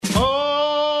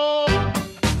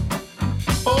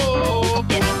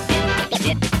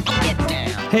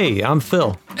Hey, I'm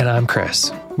Phil. And I'm Chris.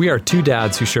 We are two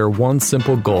dads who share one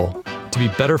simple goal: to be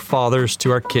better fathers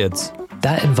to our kids.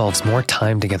 That involves more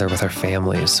time together with our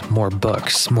families, more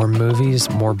books, more movies,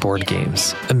 more board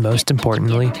games, and most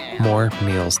importantly, more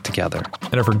meals together.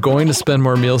 And if we're going to spend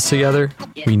more meals together,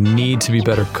 we need to be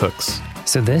better cooks.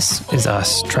 So this is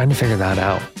us trying to figure that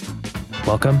out.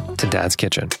 Welcome to Dad's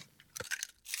Kitchen.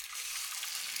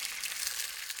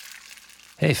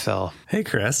 Hey, Phil. Hey,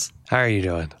 Chris. How are you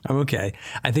doing? I'm okay.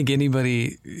 I think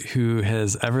anybody who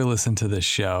has ever listened to this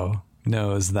show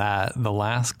knows that the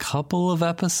last couple of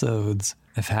episodes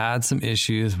I've had some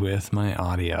issues with my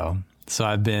audio. So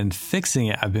I've been fixing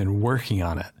it. I've been working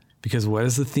on it. Because what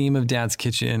is the theme of Dad's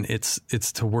Kitchen? It's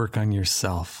to work on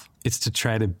yourself. It's to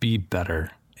try to be better.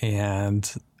 And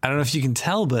I don't know if you can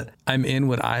tell, but I'm in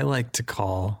what I like to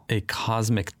call a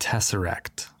cosmic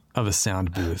tesseract of a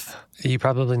sound booth. You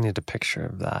probably need a picture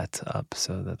of that up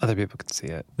so that other people can see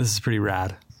it. This is pretty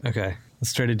rad. Okay,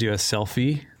 let's try to do a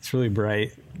selfie. It's really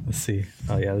bright. Let's see.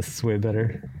 Oh yeah, this is way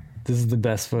better. This is the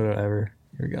best photo ever.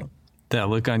 Here we go. That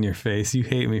look on your face. You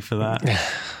hate me for that.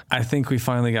 I think we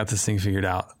finally got this thing figured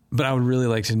out. But I would really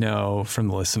like to know from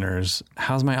the listeners,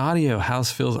 how's my audio?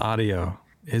 How's Phil's audio?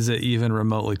 Is it even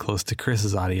remotely close to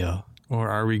Chris's audio? Or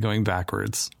are we going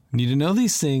backwards? We need to know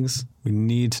these things. We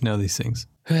need to know these things.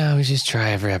 Well, we just try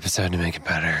every episode to make it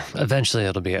better. Eventually,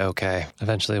 it'll be okay.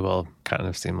 Eventually, we'll kind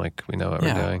of seem like we know what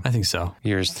we're doing. I think so.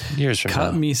 Years from now.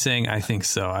 Cut me saying I think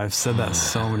so. I've said that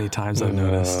so many times I've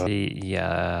noticed.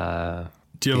 Yeah.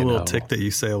 Do you have a little tick that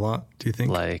you say a lot, do you think?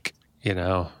 Like, you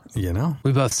know. You know?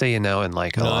 We both say and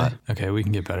like a lot. Okay, we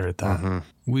can get better at that.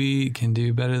 Mm-hmm. We can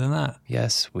do better than that.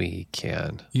 Yes, we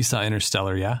can. You saw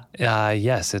Interstellar, yeah?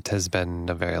 Yes, it has been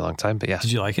a very long time, but yeah.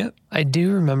 Did you like it? I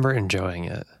do remember enjoying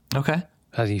it. Okay.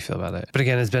 How do you feel about it? But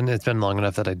again, it's been long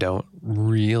enough that I don't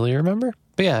really remember.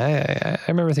 But yeah, I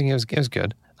remember thinking it was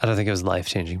good. I don't think it was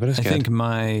life-changing, but it was good. I think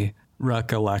my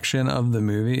recollection of the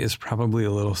movie is probably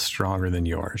a little stronger than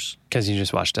yours. Because you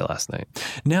just watched it last night.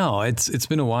 No, it's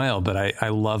been a while, but I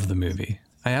love the movie.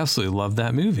 I absolutely love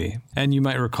that movie. And you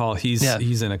might recall he's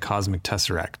in a cosmic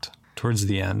tesseract towards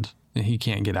the end and he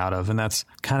can't get out of. And that's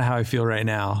kind of how I feel right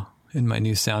now in my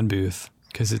new sound booth.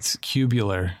 Because it's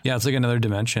cubular. Yeah, it's like another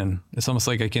dimension. It's almost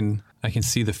like I can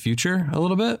see the future a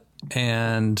little bit.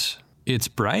 And it's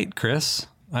bright, Chris.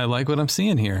 I like what I'm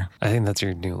seeing here. I think that's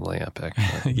your new lamp,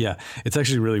 actually. Yeah, it's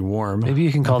actually really warm. Maybe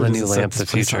you can call the new lamp the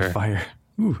future. On fire.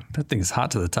 Ooh, that thing is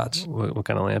hot to the touch. What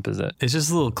kind of lamp is it? It's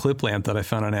just a little clip lamp that I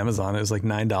found on Amazon. It was like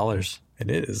 $9. It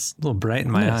is a little bright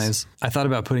in my eyes. I thought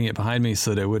about putting it behind me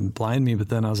so that it wouldn't blind me, but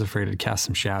then I was afraid it'd cast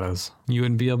some shadows. You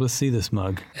wouldn't be able to see this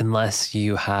mug. Unless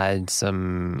you had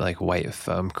some like white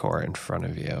foam core in front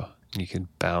of you. You could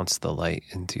bounce the light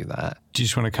into that. Do you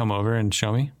just want to come over and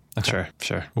show me? Okay.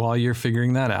 Sure. While you're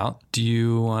figuring that out, do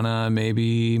you want to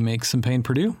maybe make some Pain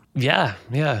Purdue? Yeah.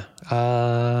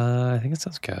 I think it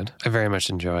sounds good. I very much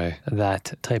enjoy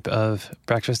that type of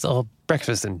breakfast.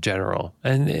 Breakfast in general.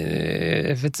 And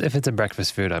if it's a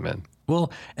breakfast food, I'm in.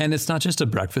 Well, and it's not just a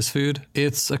breakfast food.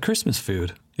 It's a Christmas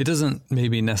food. It doesn't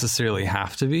maybe necessarily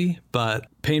have to be, but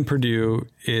Pain Purdue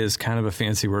is kind of a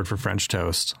fancy word for French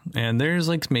toast. And there's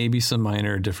like maybe some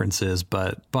minor differences,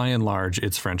 but by and large,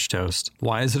 it's French toast.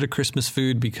 Why is it a Christmas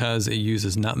food? Because it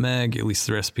uses nutmeg, at least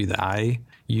the recipe that I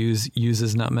use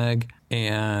uses nutmeg.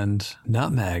 And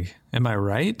nutmeg, am I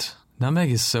right?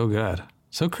 Nutmeg is so good.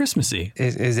 So Christmassy.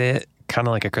 Is it kind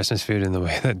of like a Christmas food in the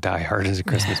way that Die Hard is a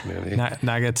Christmas movie?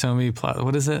 Nagatomi Plaza.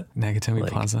 What is it? Nagatomi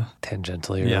Plaza?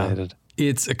 Tangentially related.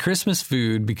 It's a Christmas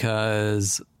food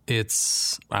because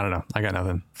it's, I don't know. I got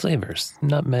nothing. Flavors.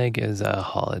 Nutmeg is a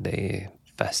holiday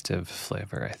festive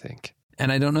flavor, I think.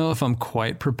 And I don't know if I'm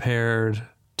quite prepared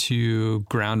to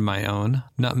ground my own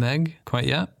nutmeg quite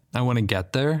yet. I want to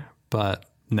get there, but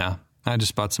no. I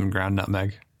just bought some ground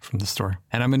nutmeg from the store.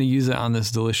 And I'm going to use it on this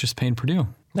delicious Pain Purdue.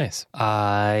 Nice.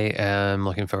 I am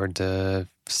looking forward to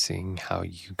seeing how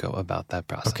you go about that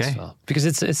process. Okay. Well, because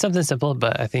it's something simple,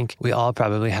 but I think we all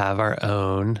probably have our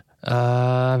own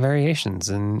variations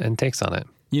and takes on it.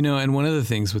 You know, and one of the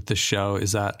things with this show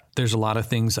is that there's a lot of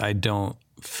things I don't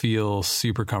feel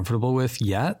super comfortable with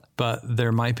yet, but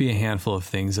there might be a handful of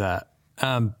things that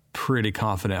I'm pretty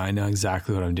confident I know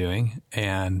exactly what I'm doing.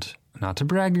 And not to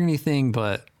brag or anything,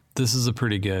 but this is a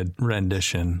pretty good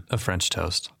rendition of French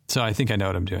toast. So I think I know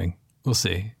what I'm doing. We'll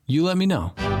see. You let me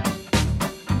know.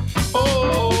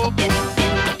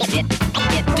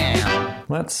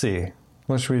 Let's see.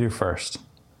 What should we do first?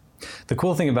 The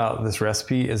cool thing about this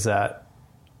recipe is that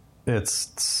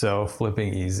it's so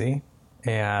flipping easy.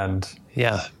 And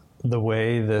the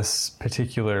way this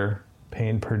particular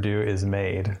Pain Purdue is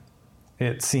made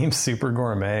It seems super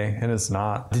gourmet, and it's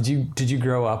not. Did you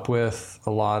grow up with a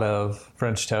lot of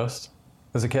French toast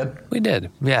as a kid? We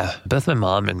did, yeah. Both my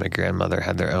mom and my grandmother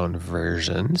had their own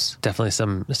versions. Definitely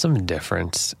some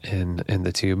difference in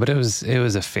the two, but it was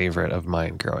a favorite of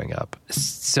mine growing up.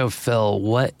 So Phil,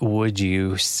 what would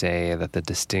you say that the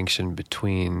distinction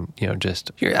between,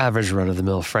 just your average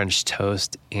run-of-the-mill French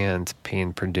toast and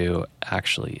Payne Perdue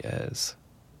actually is?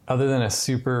 Other than a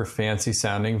super fancy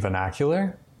sounding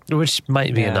vernacular? Which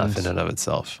might be enough in and of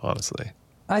itself, honestly.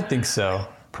 I think so.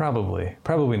 Probably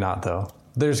not, though.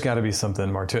 There's got to be something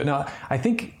more to it. Now, I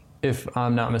think if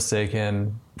I'm not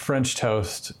mistaken, French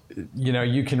toast,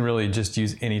 you can really just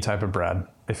use any type of bread.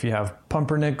 If you have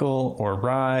pumpernickel or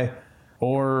rye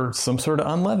or some sort of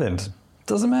unleavened,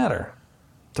 doesn't matter.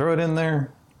 Throw it in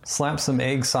there, slap some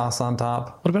egg sauce on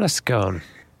top. What about a scone?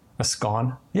 A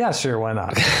scone? Yeah, sure, why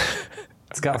not?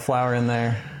 It's got flour in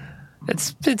there.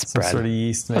 It's some bread. Sort of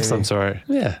yeast, maybe. Of some sort.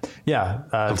 Yeah. Yeah.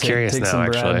 I'm curious take now, some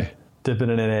bread, actually. Dip it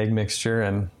in an egg mixture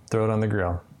and throw it on the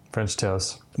grill. French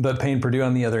toast. But Payne Perdue,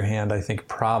 on the other hand, I think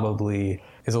probably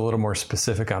is a little more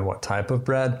specific on what type of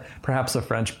bread. Perhaps a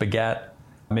French baguette,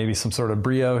 maybe some sort of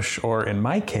brioche, or in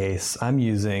my case, I'm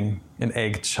using an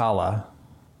egg challah,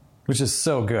 which is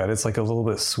so good. It's like a little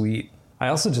bit sweet. I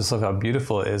also just love how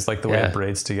beautiful it is, like the way it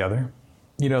braids together.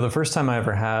 The first time I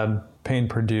ever had Payne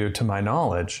Perdue, to my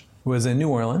knowledge, was in New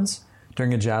Orleans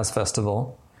during a jazz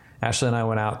festival. Ashley and I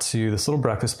went out to this little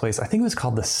breakfast place. I think it was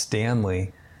called the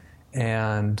Stanley.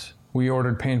 And we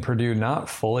ordered Payne Perdue, not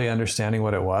fully understanding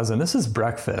what it was. And this is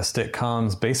breakfast. It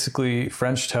comes basically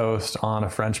French toast on a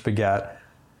French baguette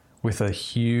with a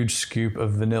huge scoop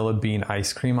of vanilla bean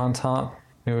ice cream on top.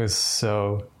 It was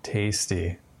so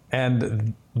tasty.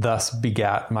 And thus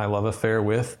begat my love affair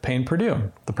with Payne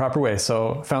Perdue the proper way.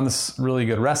 So found this really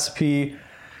good recipe.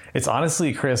 It's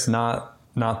honestly, Chris, not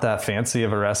that fancy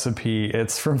of a recipe.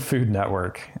 It's from Food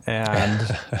Network,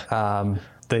 and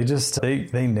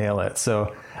they nail it.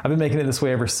 So I've been making it this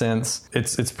way ever since.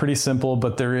 It's pretty simple,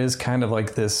 but there is kind of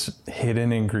like this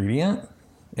hidden ingredient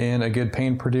in a good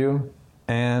Payne Perdue,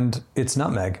 and it's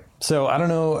nutmeg. So I don't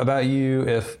know about you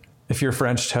if your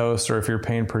French toast or if your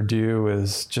Payne Perdue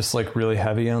is just like really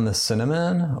heavy on the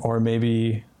cinnamon, or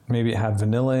maybe it had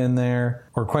vanilla in there,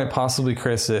 or quite possibly,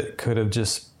 Chris, it could have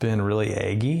just been really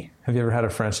eggy. Have you ever had a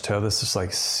French toast that's just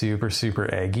like super,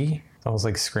 super eggy? It's almost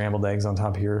like scrambled eggs on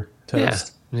top of your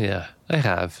toast. Yeah, I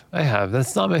have.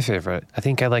 That's not my favorite. I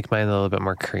think I like mine a little bit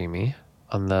more creamy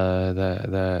on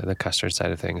the custard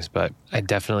side of things, but I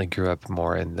definitely grew up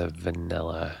more in the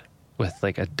vanilla with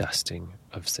like a dusting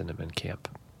of cinnamon camp.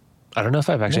 I don't know if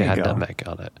I've actually had nutmeg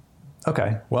on it.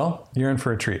 Okay, well, you're in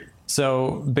for a treat.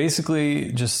 So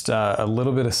basically just a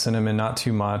little bit of cinnamon, not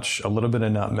too much, a little bit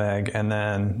of nutmeg, and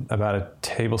then about a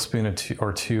tablespoon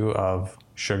or two of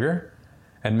sugar,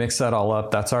 and mix that all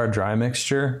up. That's our dry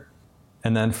mixture.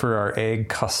 And then for our egg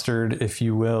custard, if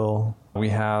you will, we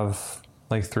have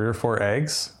like 3 or 4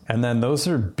 eggs. And then those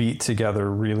are beat together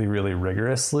really, really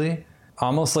rigorously.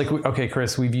 Almost like, okay,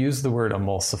 Chris, we've used the word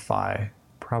emulsify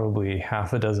probably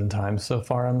half a dozen times so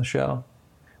far on the show.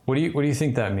 What do you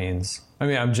think that means? I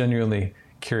mean, I'm genuinely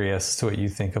curious as to what you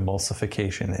think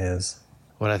emulsification is.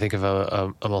 When I think of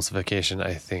emulsification,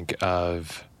 I think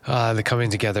of the coming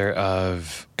together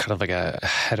of kind of like a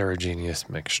heterogeneous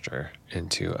mixture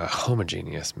into a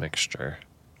homogeneous mixture.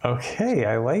 Okay,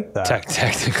 I like that.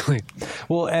 Technically.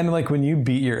 Well, and like when you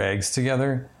beat your eggs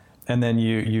together and then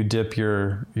you dip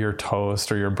your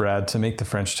toast or your bread to make the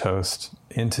French toast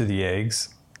into the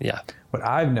eggs. Yeah. What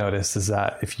I've noticed is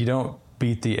that if you don't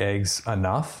beat the eggs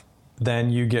enough,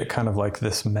 then you get kind of like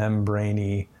this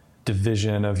membraney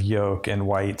division of yolk and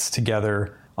whites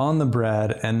together on the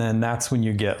bread, and then that's when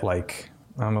you get like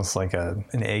almost like an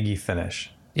eggy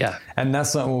finish. Yeah. And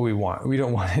that's not what we want. We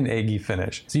don't want an eggy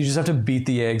finish. So you just have to beat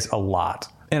the eggs a lot.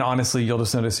 And honestly, you'll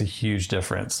just notice a huge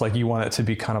difference. Like you want it to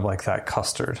be kind of like that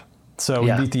custard. So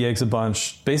we beat the eggs a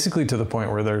bunch, basically to the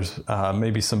point where there's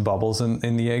maybe some bubbles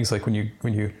in the eggs, like when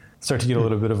you start to get a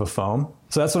little bit of a foam.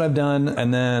 So that's what I've done.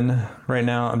 And then right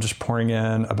now I'm just pouring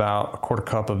in about a 1/4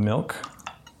 cup of milk.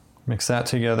 Mix that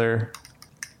together.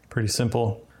 Pretty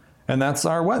simple. And that's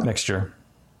our wet mixture.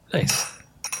 Nice.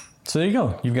 So there you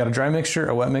go. You've got a dry mixture,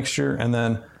 a wet mixture, and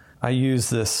then I use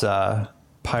this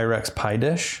Pyrex pie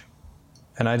dish,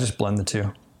 and I just blend the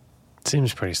two.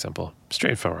 Seems pretty simple.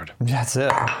 Straightforward. That's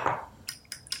it.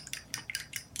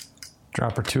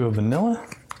 Drop or 2 of vanilla.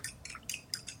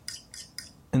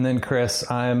 And then, Chris,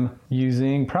 I'm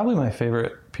using probably my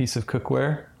favorite piece of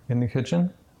cookware in the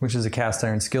kitchen, which is a cast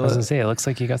iron skillet. I was going to say, it looks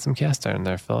like you got some cast iron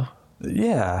there, Phil.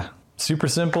 Yeah. Super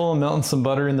simple. Melting some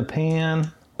butter in the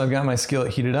pan. I've got my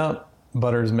skillet heated up.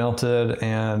 Butter's melted,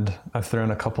 and I've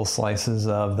thrown a couple slices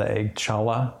of the egg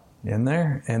challah in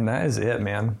there, and that is it,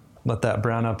 man. Let that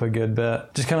brown up a good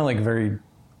bit. Just kind of like very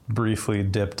briefly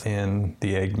dipped in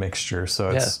the egg mixture.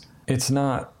 So it's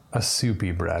not a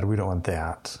soupy bread. We don't want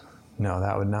that. No,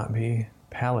 that would not be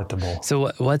palatable.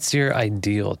 So what's your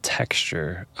ideal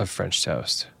texture of French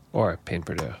toast or pain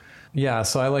Perdue? Yeah,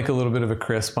 so I like a little bit of a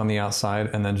crisp on the outside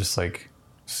and then just like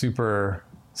super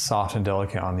soft and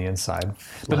delicate on the inside.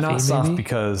 But not soft maybe?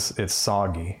 Because it's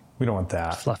soggy. We don't want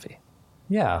that. Fluffy.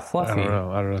 Yeah, fluffy. I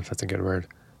don't know if that's a good word.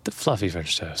 The fluffy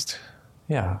French toast.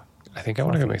 Yeah. I think I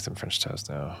want to go make some French toast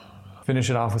now. Finish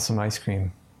it off with some ice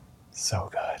cream. So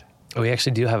good. Oh, we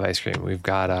actually do have ice cream. We've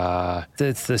got,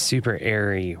 it's the super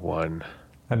airy one.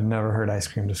 I've never heard ice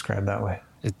cream described that way.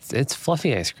 It's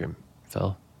fluffy ice cream,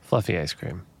 Phil. Fluffy ice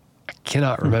cream. I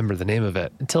cannot remember the name of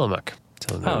it. Tillamook.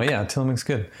 Oh, yeah. Tillamook's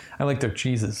good. I like their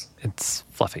cheeses. It's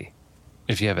fluffy.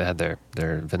 If you haven't had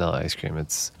their vanilla ice cream,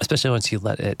 it's especially once you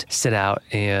let it sit out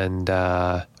and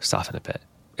soften a bit.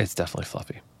 It's definitely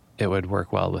fluffy. It would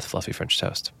work well with fluffy French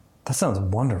toast. That sounds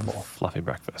wonderful. Fluffy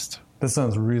breakfast. That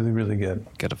sounds really, really good.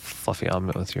 Get a fluffy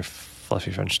omelet with your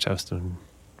fluffy French toast and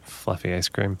fluffy ice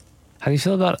cream. How do you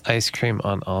feel about ice cream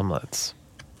on omelets?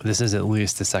 This is at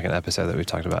least the second episode that we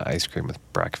talked about ice cream with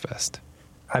breakfast.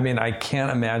 I mean, I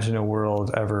can't imagine a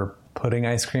world ever putting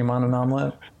ice cream on an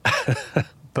omelet.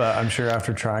 But I'm sure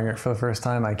after trying it for the first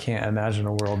time, I can't imagine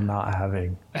a world not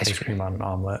having ice cream on an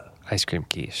omelet. Ice cream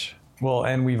quiche. Well,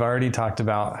 and we've already talked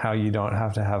about how you don't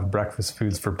have to have breakfast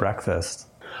foods for breakfast.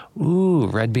 Ooh,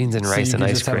 red beans and rice and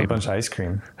ice cream. Have a bunch of ice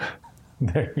cream.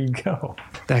 There you go.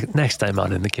 Next time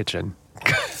on In the Kitchen.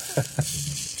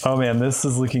 Oh man, this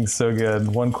is looking so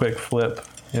good. One quick flip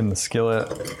in the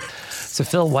skillet. So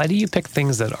Phil, why do you pick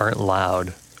things that aren't loud?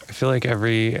 I feel like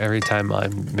every time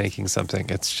I'm making something,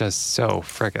 it's just so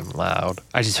freaking loud.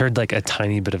 I just heard like a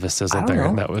tiny bit of a sizzle there,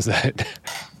 and that was it.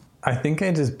 I think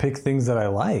I just pick things that I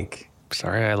like.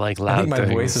 Sorry, I like loud things. I think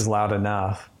my voice is loud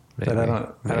enough, but I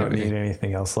don't need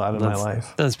anything else loud in my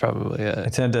life. That's probably it. I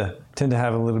tend to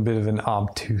have a little bit of an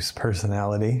obtuse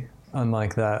personality,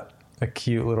 unlike that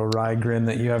cute little wry grin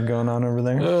that you have going on over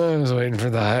there. I was waiting for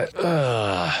that.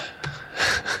 I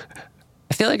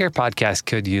feel like our podcast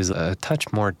could use a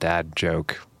touch more dad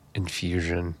joke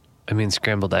infusion. I mean,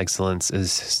 Scrambled Excellence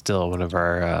is still one of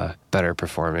our better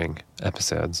performing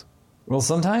episodes. Well,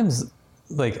 sometimes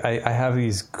like I have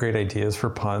these great ideas for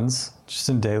puns just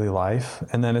in daily life.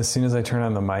 And then as soon as I turn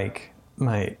on the mic,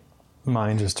 my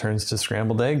mind just turns to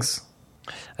scrambled eggs.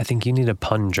 I think you need a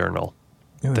pun journal.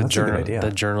 Ooh, that's a good idea.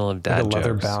 The journal of dad jokes. Like a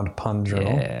leather-bound pun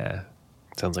journal. Yeah.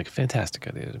 Sounds like a fantastic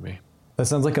idea to me. That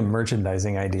sounds like a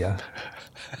merchandising idea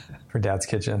for Dad's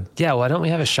Kitchen. Yeah, why don't we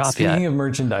have a shop Speaking of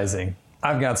merchandising,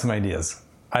 I've got some ideas.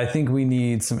 I think we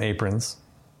need some aprons,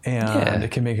 and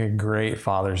it can make a great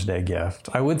Father's Day gift.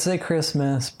 I would say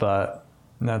Christmas, but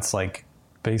that's like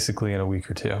basically in a week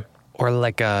or two. Or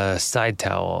like a side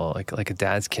towel, like a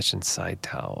Dad's Kitchen side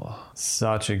towel.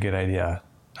 Such a good idea.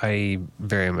 I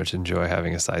very much enjoy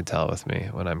having a side towel with me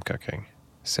when I'm cooking.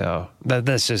 So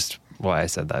that's just why I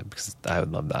said that, because I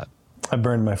would love that. I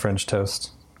burned my French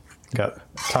toast. Got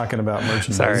talking about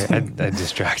merchandising. Sorry, I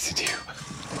distracted you.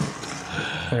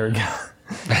 There we go.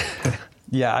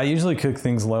 Yeah, I usually cook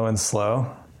things low and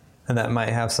slow, and that might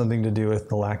have something to do with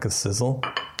the lack of sizzle.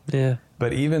 Yeah.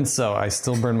 But even so, I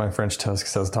still burned my French toast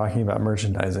because I was talking about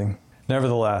merchandising.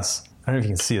 Nevertheless, I don't know if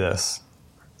you can see this.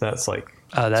 That's like...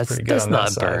 Oh, that's pretty good. That's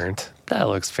not burnt. That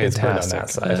looks fantastic.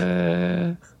 It's burnt on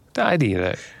that side. I'd eat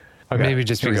it. Okay, maybe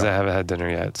just because I haven't had dinner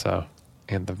yet. So,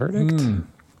 and the verdict?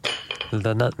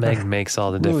 The nutmeg makes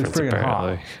all the difference,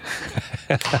 apparently.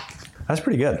 That's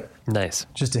pretty good. Nice.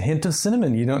 Just a hint of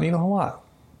cinnamon. You don't need a whole lot.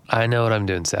 I know what I'm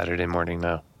doing Saturday morning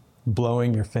now.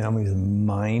 Blowing your family's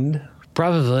mind?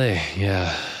 Probably,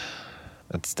 yeah.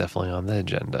 That's definitely on the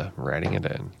agenda. Writing it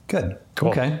in. Good. Cool.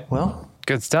 Okay, well.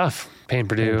 Good stuff. Pain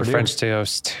Perdue, French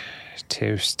toast,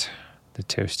 the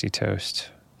toasty toast,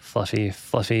 fluffy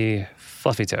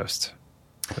toast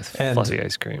with fluffy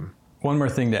ice cream. One more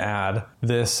thing to add.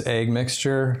 This egg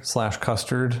mixture /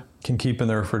 custard can keep in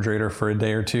the refrigerator for a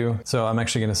day or two. So I'm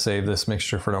actually going to save this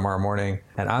mixture for tomorrow morning,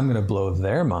 and I'm going to blow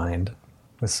their mind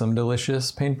with some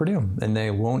delicious Pain Perdue, and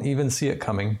they won't even see it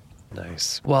coming.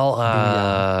 Nice. Well,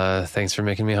 thanks for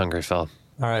making me hungry, Phil.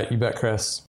 All right, you bet,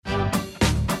 Chris.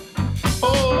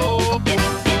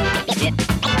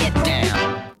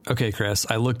 Okay, Chris,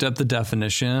 I looked up the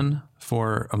definition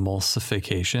for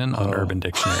emulsification on Urban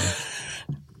Dictionary.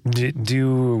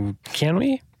 Can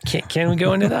we? Can we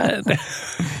go into that?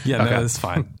 Yeah, okay. No, it's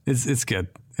fine. It's good.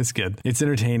 It's good. It's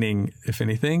entertaining, if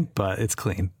anything, but it's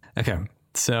clean. Okay,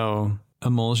 so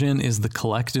Emulsion is the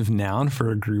collective noun for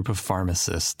a group of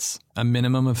pharmacists. A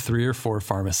minimum of 3 or 4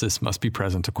 pharmacists must be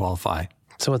present to qualify.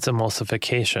 So what's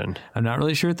emulsification? I'm not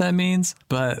really sure what that means,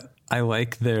 but I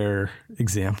like their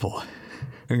example.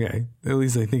 Okay, at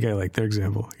least I think I like their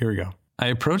example. Here we go. I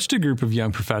approached a group of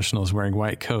young professionals wearing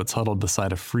white coats huddled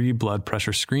beside a free blood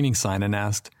pressure screening sign and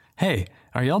asked, "Hey,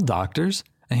 are y'all doctors?"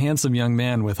 A handsome young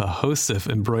man with a HOSIF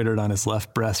embroidered on his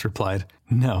left breast replied,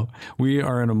 "No, we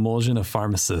are an emulsion of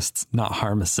pharmacists, not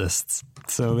pharmacists."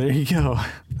 So there you go.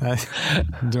 I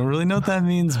don't really know what that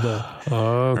means, but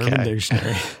okay. Urban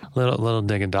Dictionary. Little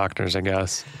dig at doctors, I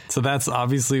guess. So that's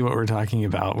obviously what we're talking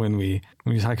about when we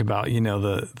talk about,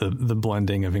 the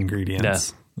blending of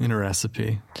ingredients in a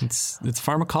recipe. It's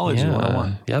pharmacology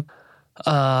 101. Yep.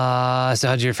 So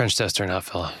how'd your French toast turn out,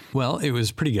 Phil? Well, it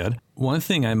was pretty good. One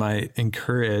thing I might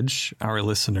encourage our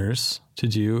listeners to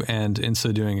do, and in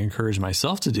so doing encourage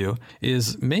myself to do,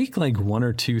 is make like 1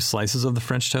 or 2 slices of the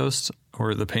French toast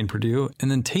or the Pain Perdue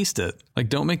and then taste it. Like,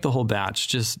 don't make the whole batch.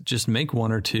 Just make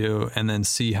 1 or 2 and then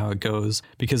see how it goes.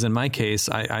 Because in my case,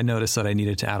 I noticed that I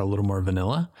needed to add a little more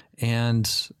vanilla. And,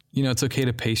 it's okay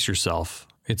to pace yourself.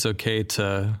 It's okay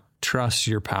to trust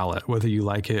your palate, whether you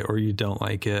like it or you don't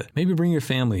like it. Maybe bring your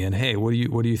family in. Hey, what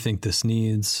do you think this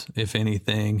needs, if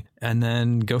anything? And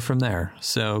then go from there.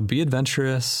 So be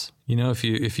adventurous. If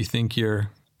you think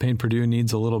your Pain Perdue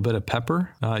needs a little bit of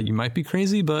pepper, you might be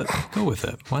crazy, but go with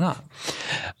it. Why not?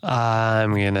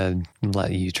 I'm going to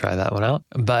let you try that one out.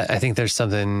 But I think there's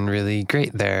something really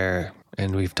great there.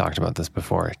 And we've talked about this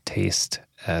before. Taste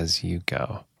as you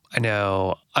go. I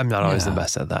know I'm not always the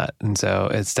best at that. And so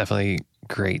it's definitely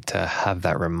great to have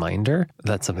that reminder.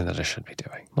 That's something that I should be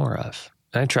doing more of.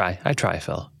 And I try,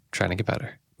 Phil, trying to get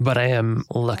better. But I am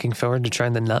looking forward to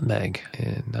trying the nutmeg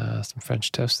in some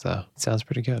French toast, though. It sounds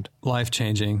pretty good.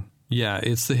 Life-changing. Yeah,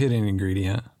 it's the hidden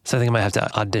ingredient. So I think I might have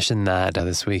to audition that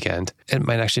this weekend. It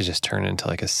might actually just turn into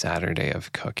like a Saturday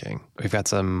of cooking. We've got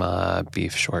some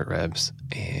beef short ribs,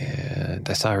 and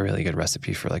I saw a really good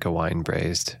recipe for like a wine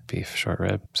braised beef short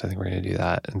rib. So I think we're going to do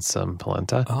that and some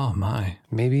polenta. Oh my.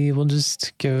 Maybe we'll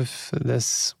just give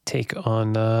this take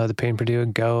on the Pain Perdue a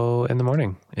go in the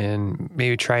morning and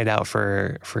maybe try it out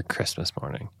for Christmas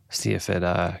morning. See if it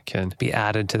can be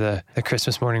added to the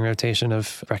Christmas morning rotation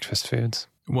of breakfast foods.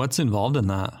 What's involved in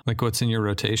that? Like, what's in your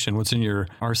rotation? What's in your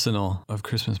arsenal of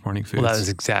Christmas morning foods? Well, that was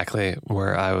exactly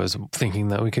where I was thinking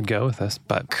that we could go with this.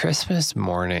 But Christmas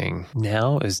morning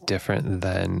now is different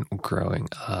than growing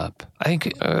up. I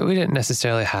think we didn't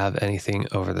necessarily have anything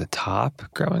over the top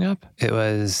growing up. It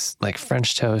was like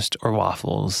French toast or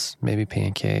waffles, maybe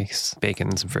pancakes, bacon,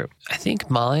 and some fruit. I think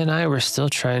Molly and I were still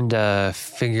trying to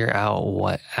figure out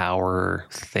what our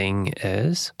thing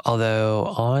is. Although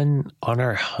on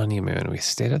our honeymoon, we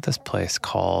stayed at this place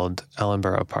called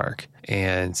Ellenborough Park,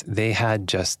 and they had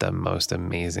just the most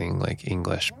amazing like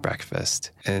English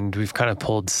breakfast. And we've kind of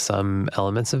pulled some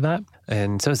elements of that.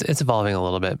 And so it's evolving a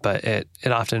little bit, but it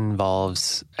often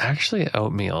involves actually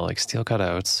oatmeal, like steel cut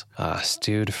oats,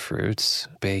 stewed fruits,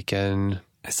 bacon.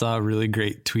 I saw a really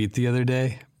great tweet the other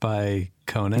day by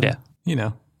Conan.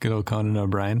 Yeah. Good old Conan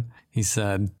O'Brien. He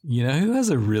said, who has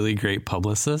a really great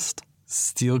publicist?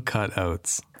 Steel cut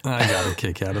oats. I got a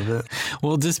kick out of it.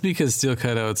 Well, just because steel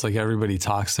cut oats, like everybody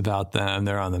talks about them,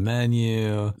 they're on the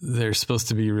menu, they're supposed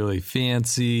to be really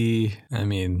fancy. I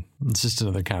mean, it's just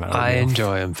another kind of oatmeal. I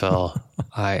enjoy them, Phil.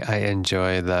 I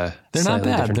enjoy the They're not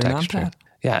bad. different They're texture. not bad.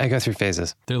 Yeah, I go through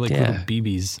phases. They're like little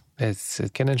BBs. It's an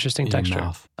interesting in texture. Your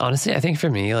mouth. Honestly, I think for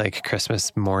me, like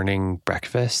Christmas morning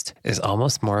breakfast is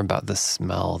almost more about the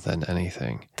smell than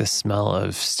anything. The smell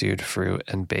of stewed fruit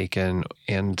and bacon,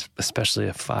 and especially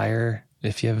a fire.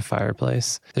 If you have a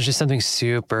fireplace, there's just something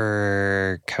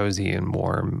super cozy and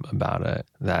warm about it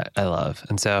that I love.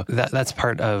 And so that's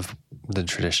part of the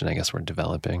tradition, I guess, we're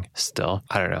developing still.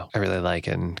 I don't know. I really like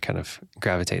and kind of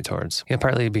gravitate towards.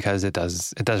 Partly because it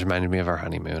does remind me of our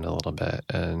honeymoon a little bit.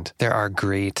 And there are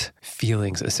great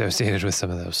feelings associated with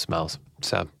some of those smells.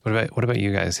 So what about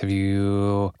you guys? Have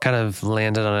you kind of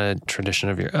landed on a tradition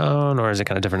of your own, or is it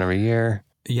kind of different every year?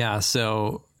 Yeah.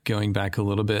 So going back a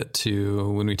little bit to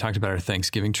when we talked about our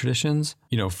Thanksgiving traditions,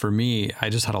 for me, I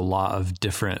just had a lot of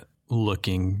different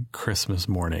looking Christmas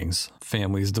mornings.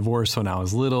 Families divorced when I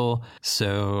was little,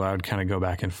 so I would kind of go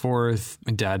back and forth.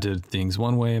 My dad did things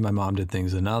one way, my mom did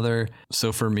things another.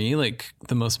 So for me, like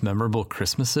the most memorable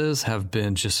Christmases have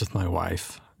been just with my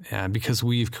wife. And because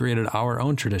we've created our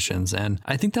own traditions. And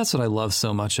I think that's what I love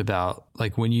so much about,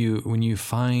 like when you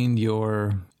find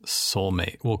your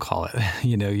soulmate, we'll call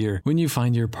it, when you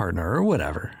find your partner or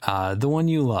whatever, the one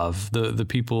you love, the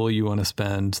people you want to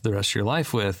spend the rest of your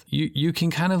life with, you can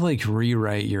kind of like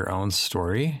rewrite your own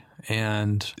story.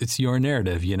 and it's your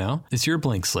narrative, you know? It's your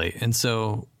blank slate. And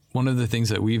so one of the things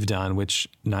that we've done, which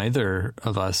neither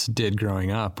of us did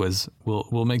growing up, was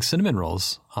we'll make cinnamon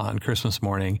rolls on Christmas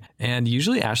morning. And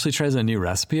usually Ashley tries a new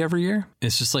recipe every year.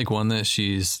 It's just like one that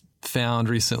she's found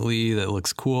recently that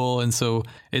looks cool. And so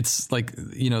it's like,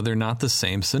 you know, they're not the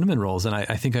same cinnamon rolls. And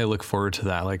I think I look forward to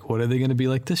that. Like, what are they going to be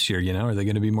like this year? You know, are they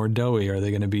going to be more doughy? Are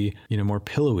they going to be, you know, more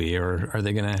pillowy? Or are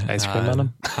they going to ice cream on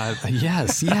them?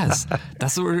 Yes.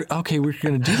 That's what we're going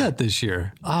to do that this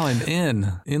year. Oh,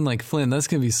 and in like Flynn, that's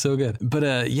going to be so good.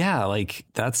 But yeah, like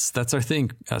that's our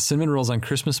thing. Cinnamon rolls on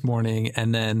Christmas morning.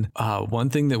 And then one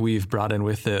thing that we've brought in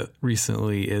with it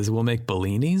recently is we'll make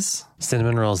bellinis.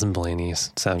 Cinnamon rolls and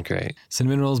bellinis sound great.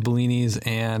 Cinnamon rolls, bellinis,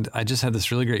 and I just had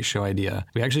this really great show idea.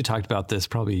 We actually talked about this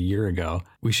probably a year ago.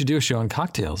 We should do a show on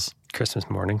cocktails. Christmas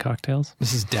morning cocktails?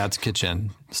 This is Dad's kitchen.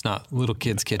 It's not little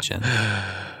kid's kitchen.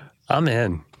 I'm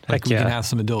in. Like we can have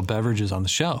some adult beverages on the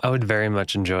show. I would very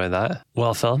much enjoy that.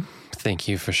 Well, Phil, thank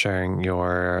you for sharing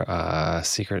your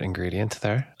secret ingredient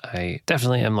there. I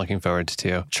definitely am looking forward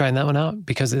to trying that one out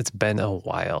because it's been a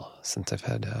while since I've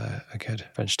had a good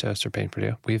French toast or Pain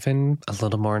Perdue. We've been a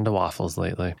little more into waffles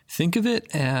lately. Think of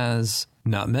it as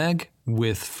nutmeg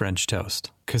with French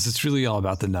toast because it's really all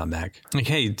about the nutmeg. Like,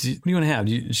 hey, what do you want to have?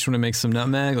 Do you just want to make some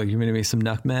nutmeg? Like, you want to make some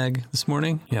nutmeg this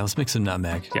morning? Yeah, let's make some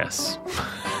nutmeg. Yes.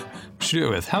 Should do it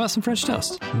with. How about some French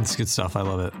toast? That's good stuff. I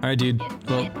love it. All right, dude.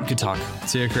 Well, good talk.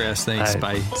 See you, Chris. Thanks.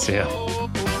 Bye. See ya.